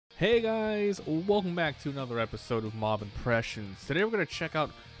Hey guys, welcome back to another episode of Mabimpressions. Today we're going to check out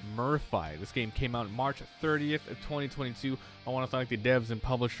MerFight. This game came out March 30th of 2022. I want to thank the devs and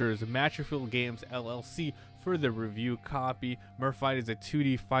publishers MabiVsGamesVOD LLC for the review copy. MerFight is a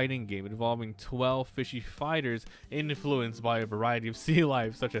 2D fighting game involving 12 fishy fighters influenced by a variety of sea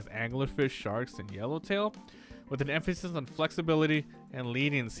life such as anglerfish, sharks, and yellowtail, with an emphasis on flexibility and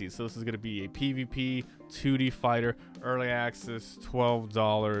leniency. So this is going to be a PvP 2D fighter, early access,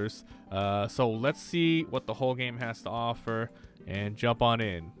 $12. So let's see what the whole game has to offer and jump on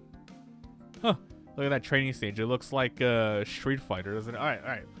in. Huh, look at that training stage. It looks like Street Fighter, doesn't it? All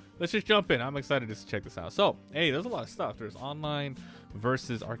right. Let's just jump in. I'm excited to check this out. So, hey, there's a lot of stuff. There's online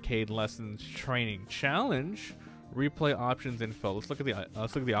versus arcade lessons, training, challenge, replay options, info. Let's look at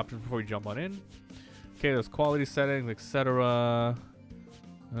the options before we jump on in. Okay, there's quality settings, etc.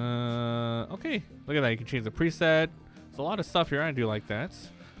 Okay, look at that. You can change the preset. There's a lot of stuff here. I do like that.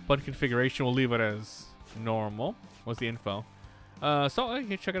 Button configuration, we'll leave it as normal. What's the info? So you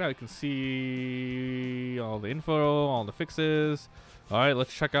can check it out. You can see all the info, all the fixes. All right,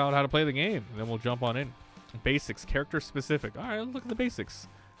 let's check out how to play the game. And then we'll jump on in. Basics, character specific. All right, let's look at the basics.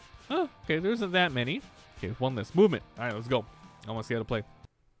 Oh, okay, there isn't that many. Okay, one list. Movement. All right, let's go. I want to see how to play.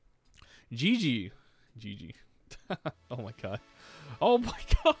 GG. Oh my god. Oh my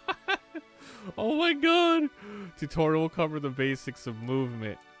god. Oh my god. Tutorial will cover the basics of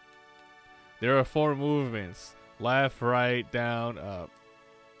movement. There are 4 movements. Left, right, down, up.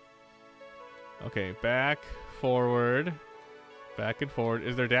 Okay, back, forward, back and forward.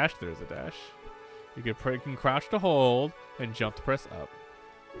 Is there a dash? There's a dash. You can crouch to hold and jump to press up.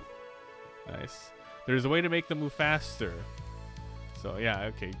 Nice. There's a way to make them move faster. So yeah,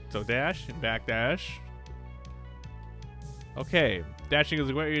 okay. So dash and back dash. Okay, dashing is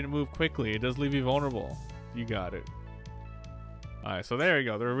a way to move quickly. It does leave you vulnerable. You got it. Alright, so there you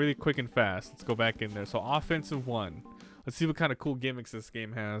go. They're really quick and fast. Let's go back in there. So offensive 1. Let's see what kind of cool gimmicks this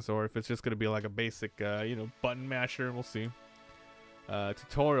game has, or if it's just going to be like a basic, button masher. We'll see.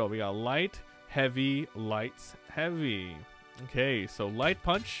 Tutorial. We got light, heavy, light, heavy. Okay, so light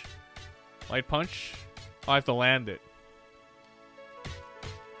punch. Light punch. Oh, I have to land it.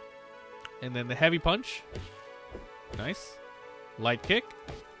 And then the heavy punch. Nice. Light kick.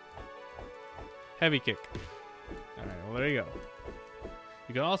 Heavy kick. Alright, well there you go.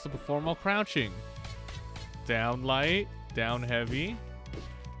 You can also perform while crouching. Down light, down heavy.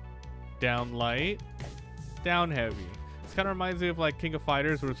 Down light, down heavy. This kind of reminds me of like King of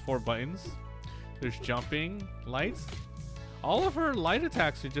Fighters where it's 4 buttons. There's jumping, lights. All of her light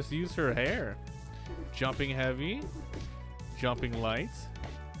attacks should just use her hair. Jumping heavy, jumping light,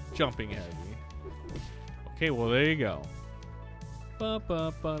 jumping heavy. Okay, well there you go.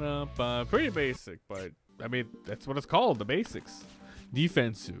 Pretty basic, but I mean that's what it's called, the basics.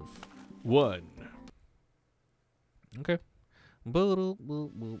 Defensive 1. Okay.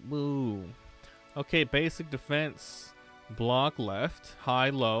 Okay, basic defense. Block left, high,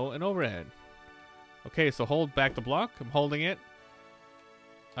 low, and overhead. Okay, so hold back the block. I'm holding it.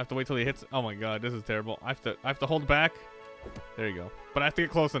 I have to wait till he hits. Oh my god, this is terrible. I have to hold back. There you go. But I have to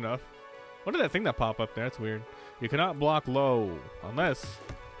get close enough. What did that thing that pop up there? That's weird. You cannot block low unless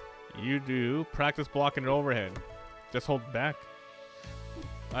you do practice blocking it overhead. Just hold back.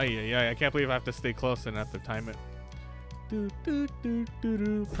 Yeah, I can't believe I have to stay close and have to time it.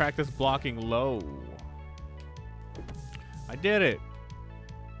 Practice blocking low. I did it.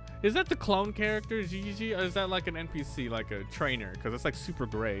 Is that the clone character, Gigi, or is that like an NPC, like a trainer? Because it's like super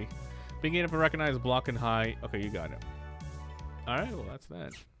gray. Being able to recognize block and high. Okay, you got it. Alright, well that's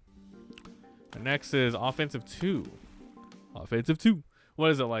that. Next is offensive 2. Offensive 2.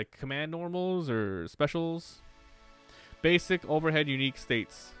 What is it, like command normals or specials? Basic, overhead, unique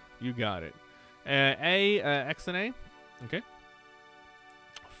states. You got it. X and A. Okay.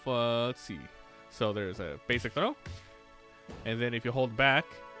 Let's see. So there's a basic throw. And then if you hold back,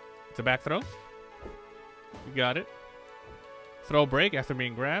 it's a back throw. You got it. Throw break after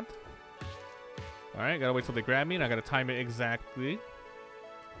being grabbed. Alright, gotta wait till they grab me and I gotta time it exactly.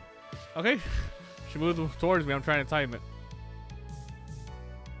 Okay. She moved towards me. I'm trying to time it.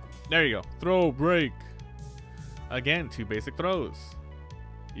 There you go. Throw break. Again, 2 basic throws.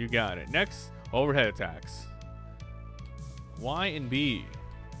 You got it. Next, overhead attacks. Y and B.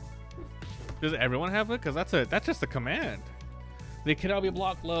 Does everyone have it? Because that's just a command. They cannot be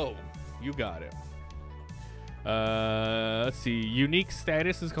blocked low. You got it. Let's see. Unique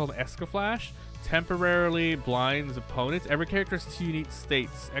status is called Escaflash. Temporarily blinds opponents. Every character has 2 unique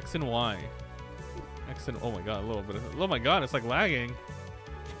states, X and Y. X and oh my god, a little bit. Oh my god, it's like lagging.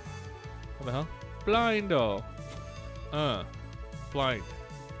 What the hell? Blindo. Blind.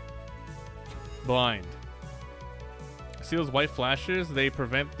 Blind. See those white flashes? They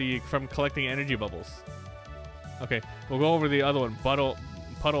prevent from collecting energy bubbles. Okay, we'll go over the other one. Puddle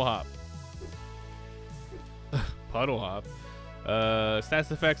hop. Puddle hop.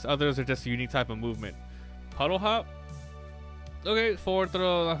 Stats effects. Others are just a unique type of movement. Puddle hop. Okay, forward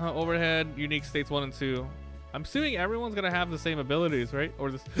throw, overhead, unique states 1 and 2. I'm assuming everyone's gonna have the same abilities, right?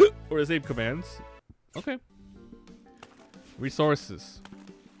 Or this, or the same commands. Okay. Resources.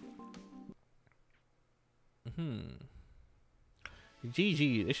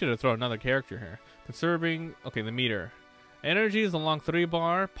 GG. They should have thrown another character here. Conserving. Okay, the meter. Energy is along 3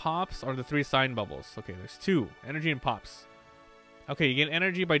 bar. Pops are the 3 sign bubbles. Okay, there's 2. Energy and pops. Okay, you get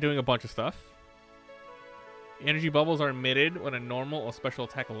energy by doing a bunch of stuff. Energy bubbles are emitted when a normal or special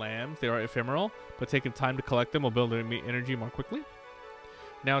attack lands. They are ephemeral, but taking time to collect them will build energy more quickly.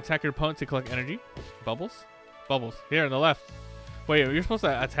 Now attack your opponent to collect energy. Bubbles. Bubbles. Here on the left. Wait, you're supposed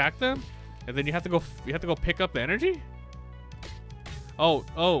to attack them? And then you have to go pick up the energy?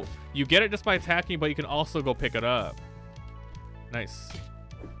 Oh, you get it just by attacking, but you can also go pick it up. Nice.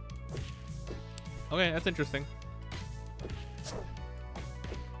 Okay, that's interesting.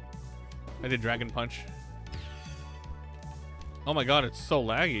 I did Dragon Punch. Oh my god, it's so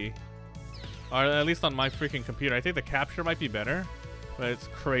laggy. Or at least on my freaking computer. I think the capture might be better, but it's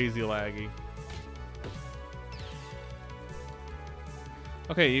crazy laggy.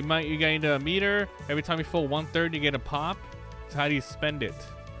 Okay, you gain a meter. Every time you fill 1/3, you get a pop. So how do you spend it?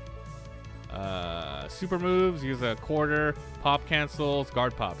 Super moves, use a quarter, pop cancels,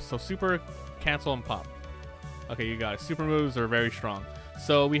 guard pops. So super, cancel, and pop. Okay, you got it. Super moves are very strong.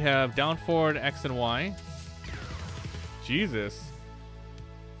 So we have down forward, X and Y. Jesus.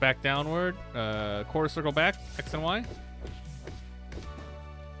 Back downward, quarter circle back, X and Y.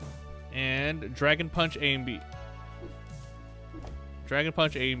 And Dragon Punch A and B. Dragon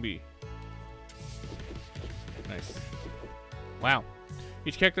Punch A and B. Nice. Wow.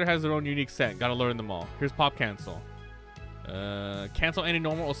 Each character has their own unique set. Gotta learn them all. Here's Pop Cancel. Cancel any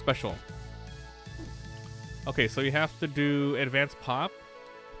normal or special. Okay, so you have to do Advanced Pop.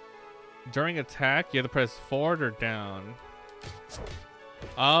 During attack, you have to press forward or down.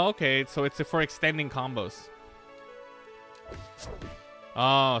 Oh, okay. So it's for extending combos.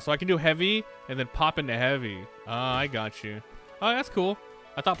 Oh, so I can do heavy and then pop into heavy. Oh, I got you. Oh, that's cool.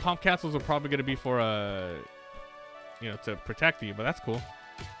 I thought pop cancels were probably going to be for, you know, to protect you, but that's cool.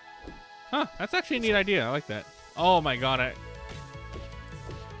 Huh, that's actually a neat idea. I like that. Oh my god,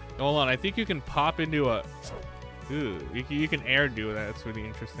 hold on, I think you can pop into a... Ooh, you can air do that. That's really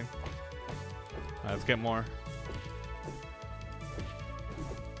interesting. Let's get more.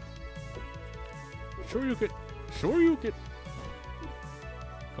 Sure you could. Sure you could.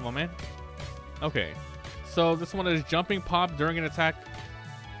 Come on, man. Okay. So this one is jumping pop during an attack.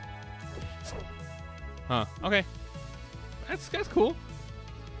 Huh. Okay. That's cool.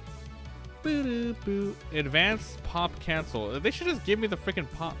 Boo-doo-boo. Advanced pop cancel. They should just give me the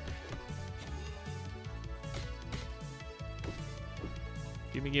freaking pop.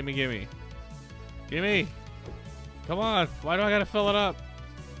 Gimme, gimme, gimme. Gimme. Come on. Why do I gotta fill it up?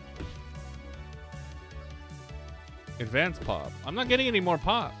 Advanced pop. I'm not getting any more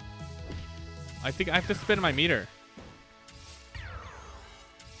pop. I think I have to spin my meter.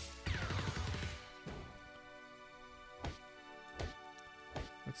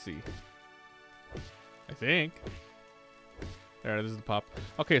 Let's see. I think. There, this is the pop.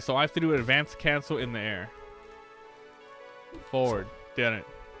 Okay, so I have to do advanced cancel in the air. Forward. Done it.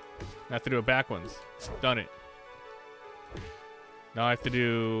 I have to do it backwards. Done it. Now I have to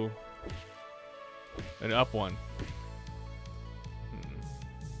do an up one.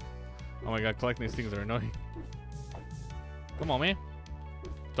 Oh my god, collecting these things are annoying. Come on, man.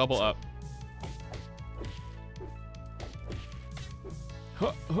 Double up.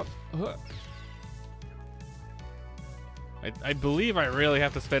 Huh, huh, huh. I believe I really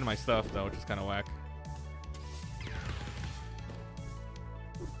have to spend my stuff, though, which is kind of whack.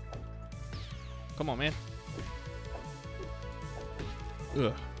 Come on, man.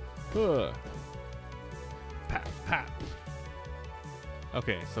 Ugh. Ugh. Pap, pap.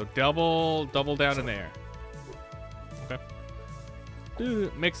 Okay, so double down in the air.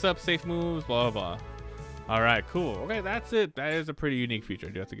 Okay. Mix up safe moves, blah, blah, blah. All right, cool. Okay, that's it. That is a pretty unique feature.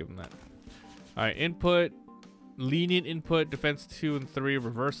 I do have to give them that. All right, input, lenient input, defense 2 and 3,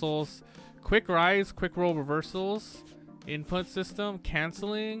 reversals, quick rise, quick roll reversals, input system,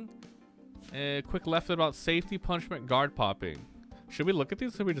 canceling, quick left about safety, punishment, guard popping. Should we look at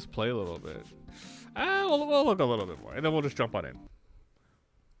these or should we just play a little bit? We'll look a little bit more, and then we'll just jump on in.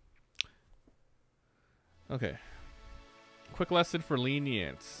 Okay. Quick lesson for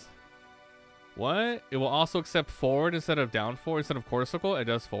lenience. What? It will also accept forward instead of down forward instead of quarter circle. It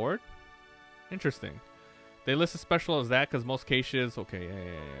does forward. Interesting. They list a special as that because most cases. Okay,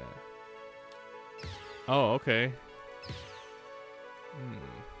 yeah. Oh, okay.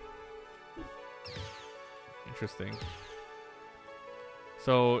 Interesting.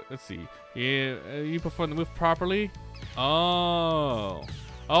 So let's see. You perform the move properly. Oh,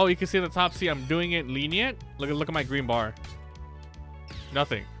 you can see at the top. See, I'm doing it lenient. Look at my green bar.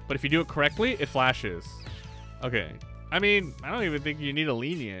 Nothing. But if you do it correctly, it flashes. Okay. I mean, I don't even think you need a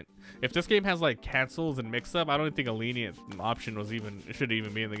lenient. If this game has like cancels and mix up, I don't think a lenient option should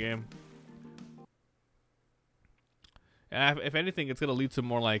even be in the game. If anything, it's gonna lead to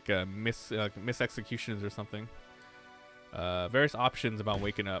more like mis-executions or something. Various options about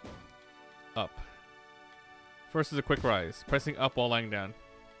waking up. Up. First is a quick rise. Pressing up while lying down.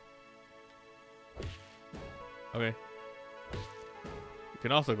 Okay. You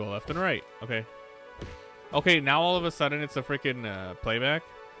can also go left and right. Okay. Okay, now all of a sudden it's a freaking playback.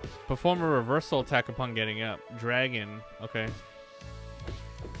 Perform a reversal attack upon getting up. Dragon. Okay.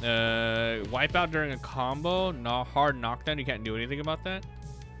 Wipe out during a combo. Hard knockdown. You can't do anything about that.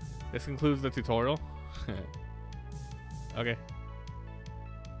 This concludes the tutorial. Okay.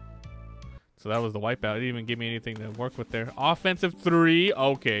 So that was the wipeout. It didn't even give me anything to work with there. Offensive 3.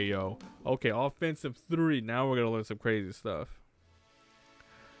 Okay, yo. Okay, offensive 3. Now we're going to learn some crazy stuff.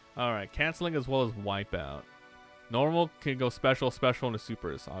 Alright, canceling as well as wipeout. Normal can go special into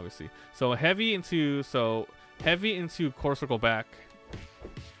supers, obviously. So heavy into core circle back.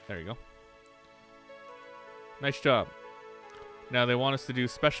 There you go. Nice job. Now they want us to do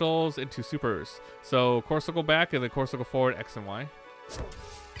specials into supers. So core circle back and then core circle forward, X and Y.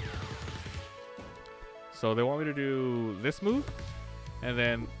 So they want me to do this move and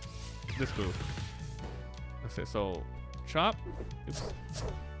then this move. Let's say so chop. Oops.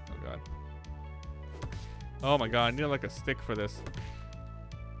 Oh god. Oh my god, I need like a stick for this.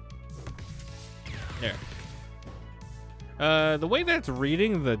 There. The way that it's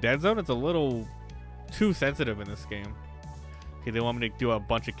reading the dead zone, it's a little too sensitive in this game. Okay, they want me to do a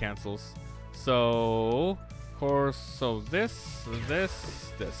bunch of cancels. So, of course, so this.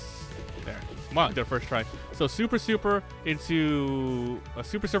 There. Come on, their first try. So super into a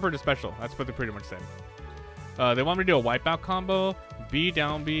super into special. That's what they pretty much said. They want me to do a wipeout combo. B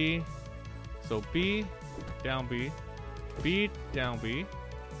down B. So B down B. B down B.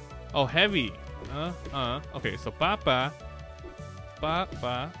 Oh, heavy. Okay, so ba.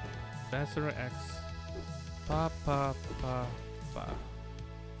 That's the X. Ba.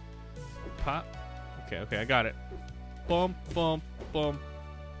 Pop. Okay, I got it. Bump.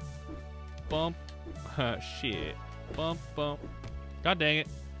 Shit. Bump. God dang it.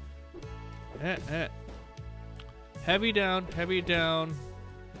 Heavy down. Heavy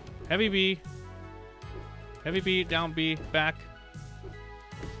B. Heavy B, down B, back.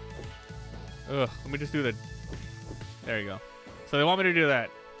 Ugh, let me just do the... There you go. So they want me to do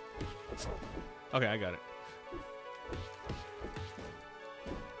that. Okay, I got it.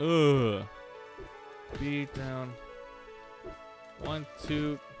 Ugh. B down. 1,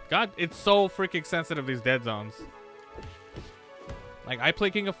 2. God, it's so freaking sensitive, these dead zones. Like, I play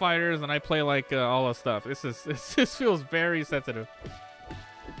King of Fighters and I play like all the stuff. This feels very sensitive.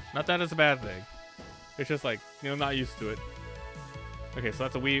 Not that it's a bad thing. It's just like, you know, not used to it. Okay, so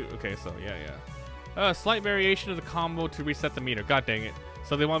that's a Wii. Okay, so yeah. Slight variation of the combo to reset the meter. God dang it.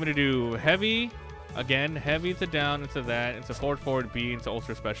 So they want me to do heavy. Again, heavy to down into that. Into forward B into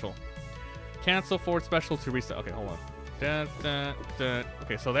ultra special. Cancel forward special to reset. Okay, hold on.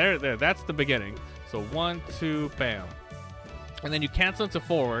 Okay, so there. That's the beginning. So 1, 2, bam. And then you cancel into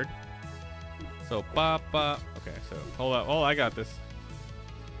forward. So ba. Okay, so hold up. Oh, I got this.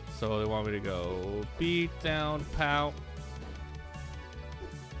 So they want me to go B down, pow.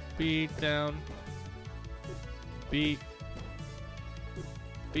 B down. B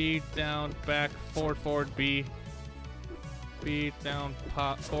down, back, forward, B. B down,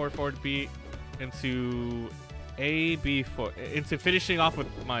 pop, forward, B. Into A, B, into finishing off with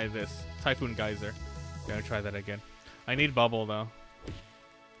this Typhoon Geyser. Gonna try that again. I need bubble though.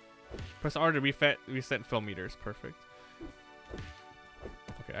 Press R to reset fill meters. Perfect.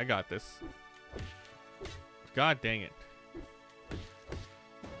 Okay, I got this. God dang it.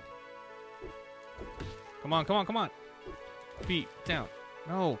 Come on. Beat down.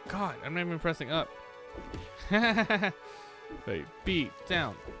 No, God, I'm not even pressing up. Wait, B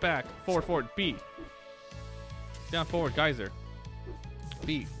down, back, forward, B. Down, forward, geyser.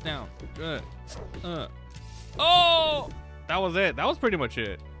 B down. Oh, that was it. That was pretty much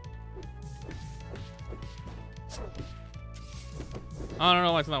it. I don't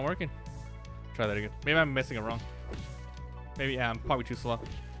know why it's not working. Try that again. Maybe I'm missing it wrong. Maybe, yeah, I'm probably too slow.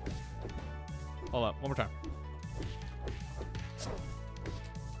 Hold up, one more time.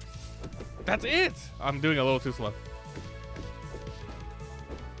 That's it! I'm doing a little too slow.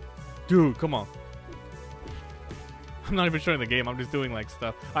 Dude, come on. I'm not even showing the game, I'm just doing like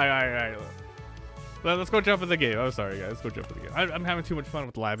stuff. Alright. Let's go jump in the game. I'm sorry, guys. Let's go jump in the game. I'm having too much fun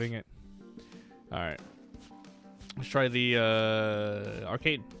with labbing it. Alright. Let's try the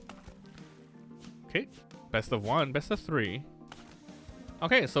arcade. Okay. Best of 1, best of 3.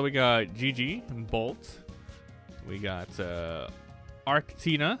 Okay, so we got GG and Bolt. We got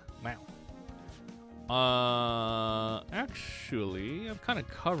Arctina. Wow. Actually, I'm kind of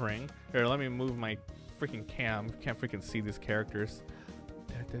covering. Here, let me move my freaking cam. Can't freaking see these characters.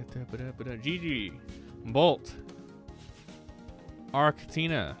 GG. Bolt.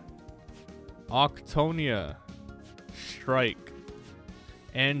 Arctina. Octonia. Strike.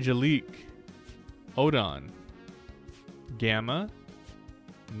 Angelique. Odon. Gamma.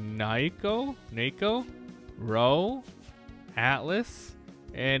 Nako. Ro. Atlas.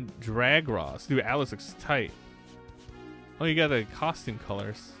 And Dragros. Dude, Atlas looks tight. Oh, you got the costume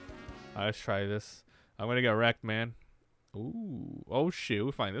colors. Let's try this. I'm gonna get wrecked, man. Ooh. Oh, shit.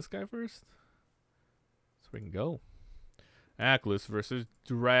 We find this guy first? So we can go. Atlas versus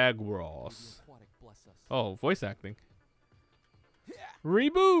Dragros. Oh, voice acting.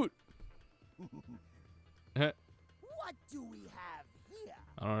 Reboot! What do we have here?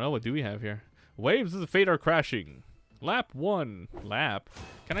 I don't know. What do we have here? Waves of the Fate are crashing. Lap 1. Lap.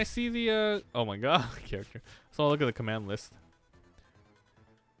 Can I see the, oh my god, character. So I'll look at the command list.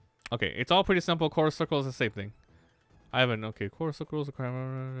 Okay, it's all pretty simple. Quarter circle is the same thing. I haven't, okay, quarter circles,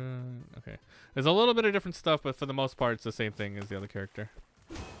 okay. There's a little bit of different stuff, but for the most part, it's the same thing as the other character.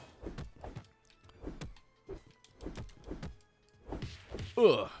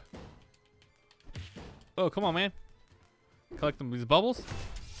 Ugh. Oh, come on, man. Collect them, these bubbles.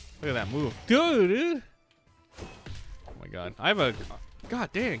 Look at that move. Dude. Oh my god. I have a,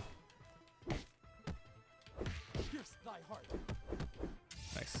 god dang.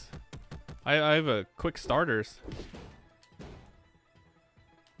 Nice. I have a quick starters.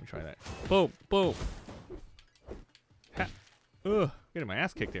 Let me try that. Boom, boom. Ha. Ugh, getting my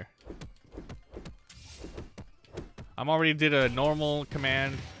ass kicked here. I'm already did a normal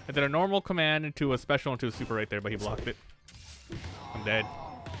command. I did a normal command into a special into a super right there, but he blocked it. I'm dead.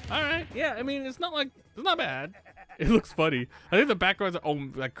 All right, yeah. I mean, it's not bad. It looks funny. I think the backgrounds are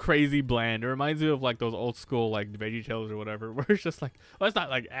like crazy bland. It reminds me of like those old school like VeggieTales or whatever, where it's just like, well, it's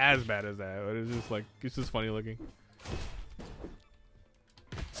not like as bad as that, but it's just like it's just funny looking.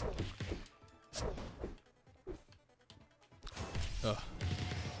 Ugh.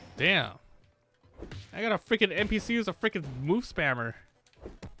 Damn. I got a freaking NPC who's a freaking move spammer.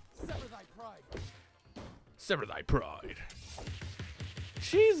 Sever thy pride. Sever thy pride.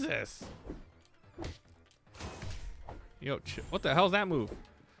 Jesus. Yo, what the hell's that move?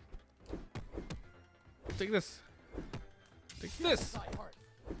 Take this. Take this.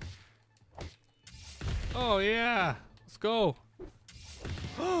 Oh yeah. Let's go.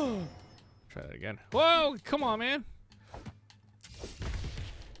 Try that again. Whoa, come on, man.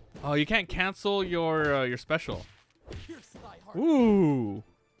 Oh, you can't cancel your special. Ooh.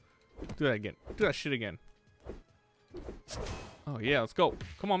 Do that again. Do that shit again. Oh yeah, let's go.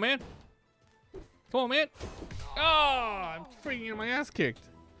 Come on, man. Come on, man. Oh, I'm freaking getting my ass kicked.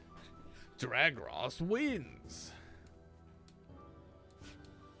 Dragros wins.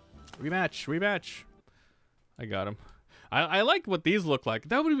 Rematch. I got him. I like what these look like.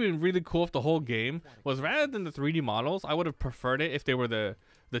 That would have been really cool if the whole game was, rather than the 3D models, I would have preferred it if they were the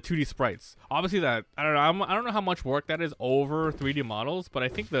 2D sprites. Obviously that, I don't know how much work that is over 3D models, but I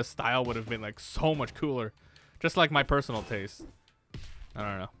think the style would have been like so much cooler. Just like my personal taste. I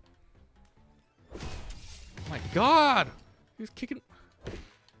don't know. Oh my god! He's kicking.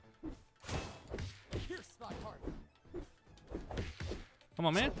 Come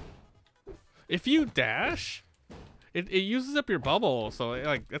on, man. If you dash, it uses up your bubble, so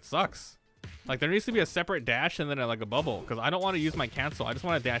it sucks. Like there needs to be a separate dash and then like a bubble, because I don't want to use my cancel. I just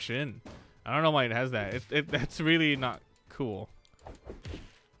want to dash in. I don't know why it has that. That's really not cool.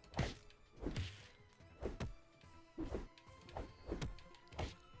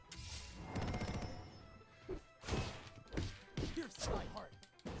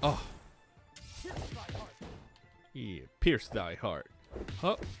 Oh. Yeah, pierce thy heart.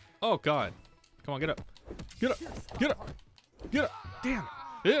 Oh, oh god. Come on, get up. Get up. Get up. Get up. Damn.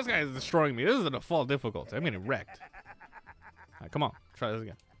 This guy is destroying me. This is a default difficulty. I'm getting wrecked. All right, come on. Try this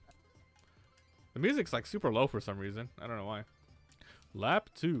again. The music's like super low for some reason. I don't know why. Lap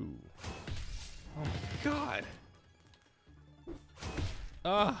 2. Oh my god.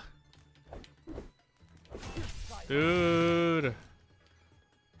 Ah. Dude.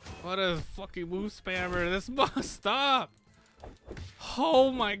 What a fucking move spammer. This must stop.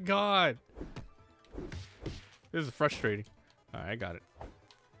 Oh my god. This is frustrating. Alright, I got it.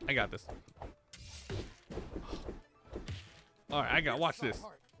 I got this. Alright, watch this.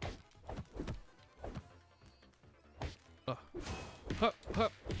 Hup,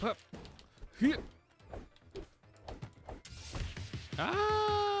 hup, hup. Here.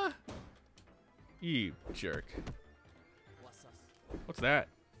 Ah! You jerk. What's that?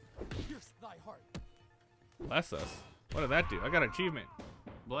 Bless us. What did that do? I got an achievement.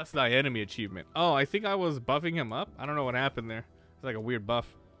 Bless thy enemy achievement. Oh, I think I was buffing him up. I don't know what happened there. It's like a weird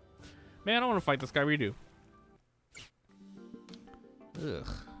buff. Man, I don't want to fight this guy. Redo. Ugh.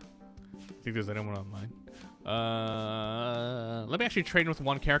 I think there's anyone online. Let me actually train with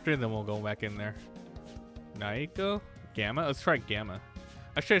one character and then we'll go back in there. Naiko? Gamma? Let's try Gamma.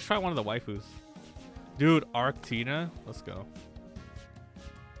 Actually, let's try one of the waifus. Dude, Arctina? Let's go.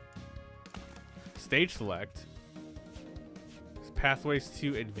 Stage select. Pathways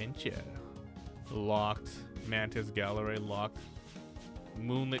to Adventure. Locked. Mantis Gallery locked.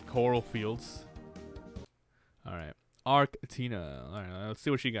 Moonlit Coral Fields. Alright. Arctina. Alright, let's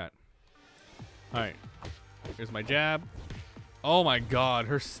see what she got. Alright. Here's my jab. Oh my god,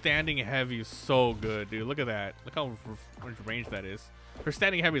 her standing heavy is so good, dude. Look at that. Look how much range that is. Her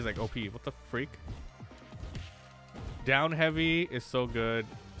standing heavy is like OP. What the freak? Down heavy is so good.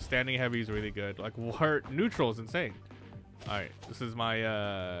 Standing heavy is really good. Like, her neutral is insane. Alright, this is my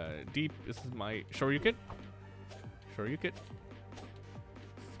this is my Shoryuken. Shoryuken.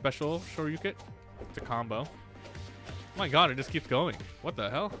 Special Shoryuken. It's a combo. Oh my god, it just keeps going. What the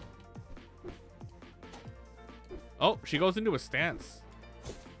hell? Oh, she goes into a stance.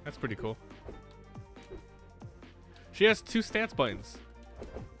 That's pretty cool. She has 2 stance buttons.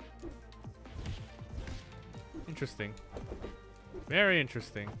 Interesting. Very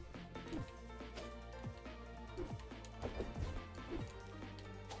interesting.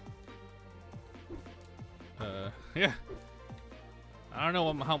 Yeah. I don't know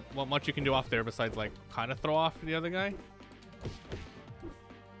what much you can do off there besides like kind of throw off the other guy.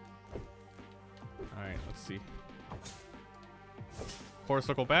 Alright, let's see. Core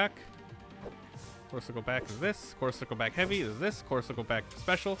circle back. Core circle back is this. Core circle back heavy is this. Core circle back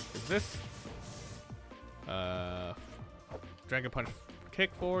special is this. Dragon punch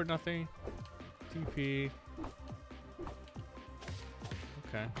kick forward, nothing. TP.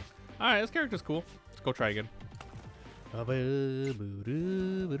 Okay. Alright, this character's cool. Let's go try again.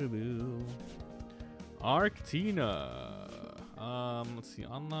 Arctina. Let's see.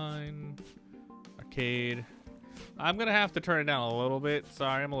 Online. Arcade. I'm gonna have to turn it down a little bit.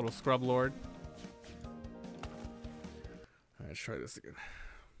 Sorry, I'm a little scrub lord. Alright, let's try this again.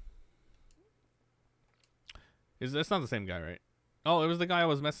 That's not the same guy, right? Oh, it was the guy I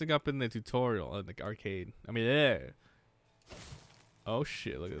was messing up in the tutorial in the arcade. I mean, yeah. Oh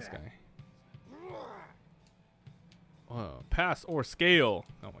shit! Look at this guy. Oh, pass or scale.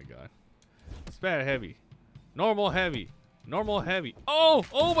 Oh my god. It's bad heavy. Normal heavy. Normal heavy. Oh!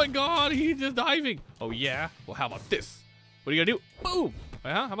 Oh my god! He's just diving. Oh yeah. Well, how about this? What are you gonna do? Boom!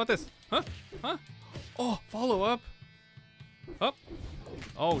 Huh? How about this? Huh? Huh? Oh, follow up. Up.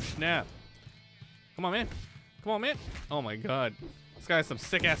 Oh snap! Come on, man. Come on, man. Oh my god. This guy has some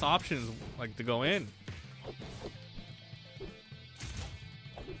sick ass options like to go in.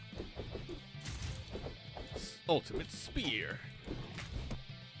 Ultimate spear.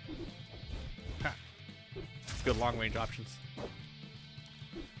 Ha. Good long range options.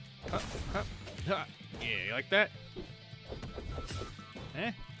 Ha, ha, ha. Yeah, you like that?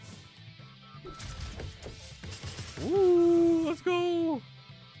 Eh? Woo, let's go.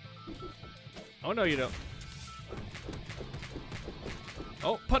 Oh no, you don't.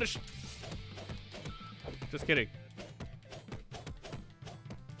 Oh, punish. Just kidding.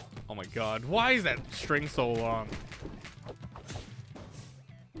 Oh my god, why is that string so long?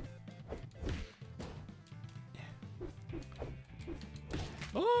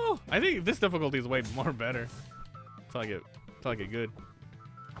 Oh, I think this difficulty is way more better. Until I get good.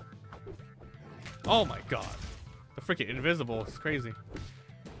 Oh my god. The freaking invisible is crazy.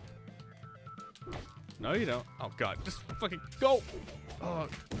 No, you don't. Oh god, just fucking go. Oh,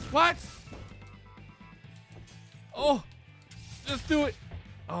 what? Oh, just do it.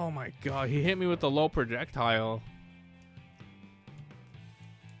 Oh my god, he hit me with the low projectile.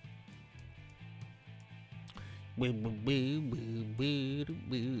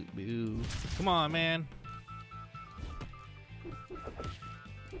 Come on, man.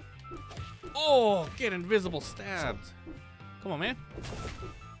 Oh, get invisible stabbed. Come on, man.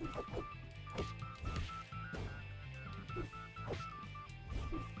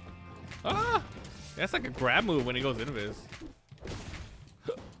 Ah! That's like a grab move when he goes invis.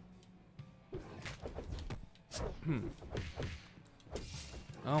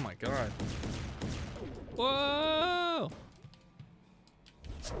 Oh my god. Whoa!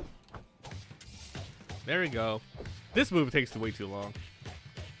 There we go. This move takes way too long.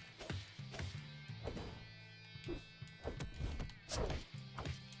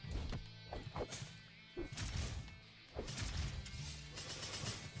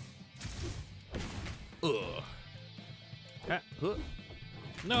 Ugh.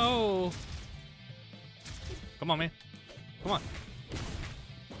 No. Come on, man. Come on. Oh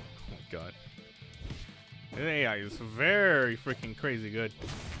my god. The AI is very freaking crazy good.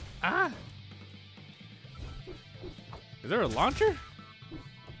 Ah. Is there a launcher?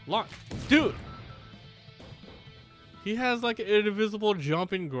 Dude. He has like an invisible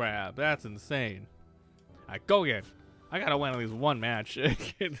jump and grab. That's insane. Alright, go again. I gotta win at least one match in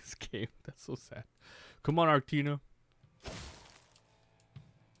this game. That's so sad. Come on, Artina.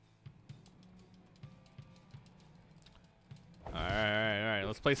 Alright.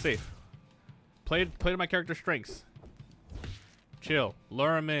 Let's play safe. Play to my character's strengths. Chill.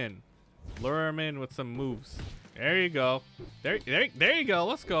 Lure him in. Lure him in with some moves. There you go. There you go.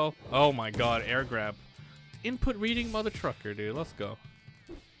 Let's go. Oh my god, air grab. Input reading mother trucker, dude. Let's go.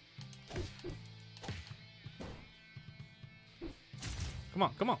 Come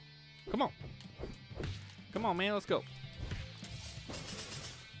on, come on. Come on. Come on, man. Let's go.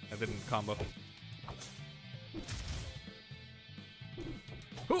 That didn't combo.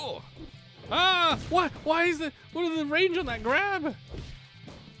 Oh! Ah! What? Why is it? What is the range on that grab?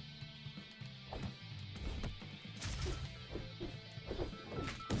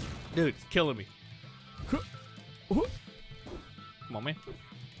 Dude, it's killing me. Come on, man.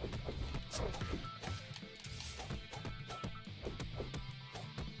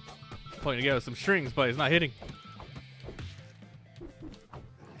 Putting together some strings, but it's not hitting.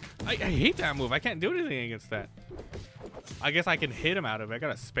 I hate that move. I can't do anything against that. I guess I can hit him out of it. I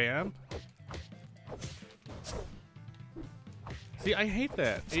gotta spam. See, I hate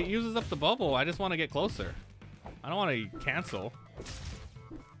that. It uses up the bubble. I just want to get closer. I don't want to cancel.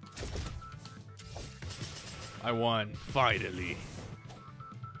 I won. Finally.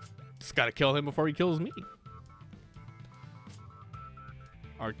 Just gotta kill him before he kills me.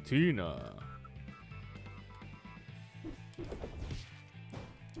 Artina.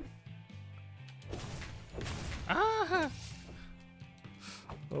 Ah!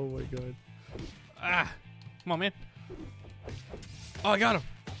 Oh my god. Ah! Come on, man. Oh, I got him.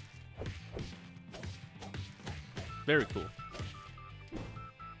 Very cool.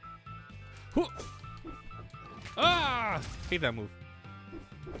 Whew. Ah! Hate that move.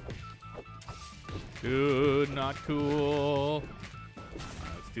 Dude, not cool.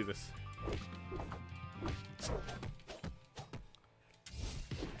 Let's do this.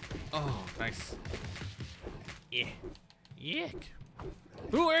 Oh, nice. Yeah. Yick.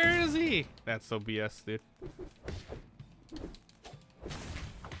 Where is he? That's so BS, dude.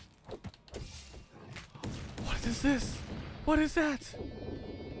 What is this? What is that?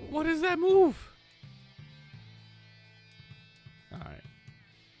 What is that move? Alright.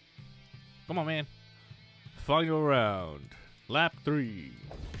 Come on, man. Final round. Lap 3.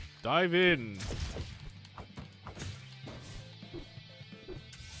 Dive in.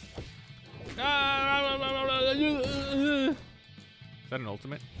 Is that an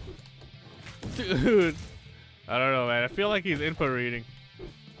ultimate? Dude. I don't know, man. I feel like he's input reading.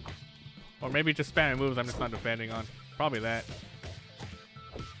 Or maybe just spamming moves I'm just not defending on. Probably that.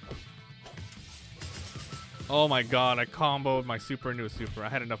 Oh my god, I comboed my super into a super. I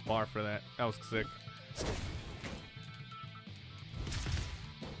had enough bar for that. That was sick.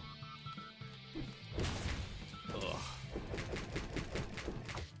 Ugh.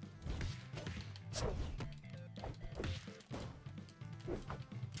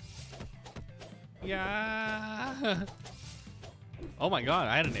 Yeah. Oh my god,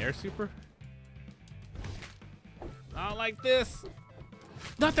 I had an air super? Not like this.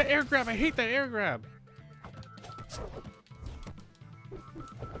 Not the air grab. I hate that air grab.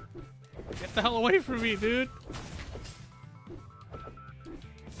 Get the hell away from me, dude.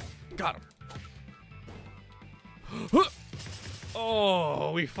 Got him.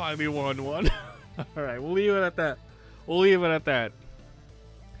 Oh, we finally won one. All right, we'll leave it at that. We'll leave it at that.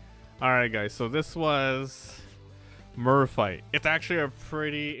 All right, guys. So this was MerFight. It's actually a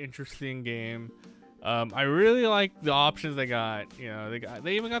pretty interesting game. I really like the options they got. You know,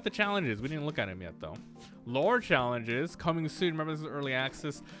 they even got the challenges. We didn't look at them yet though. Lore challenges coming soon. Remember, this is early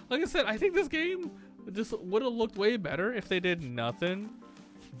access. Like I said, I think this game just would have looked way better if they did nothing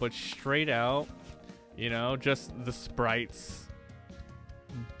but straight out, you know, just the sprites.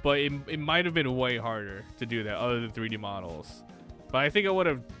 But it might have been way harder to do that other than 3D models. But I think it would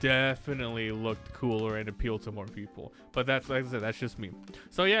have definitely looked cooler and appealed to more people. But that's, like I said, that's just me.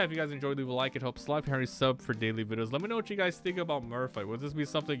 So yeah, if you guys enjoyed, leave a like. It helps a lot. If you already sub for daily videos, let me know what you guys think about MerFight. Would this be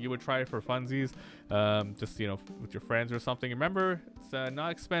something you would try for funsies? Just, you know, with your friends or something. Remember, it's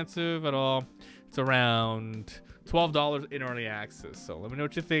not expensive at all. It's around $12 in early access. So let me know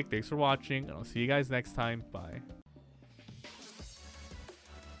what you think. Thanks for watching, and I'll see you guys next time. Bye.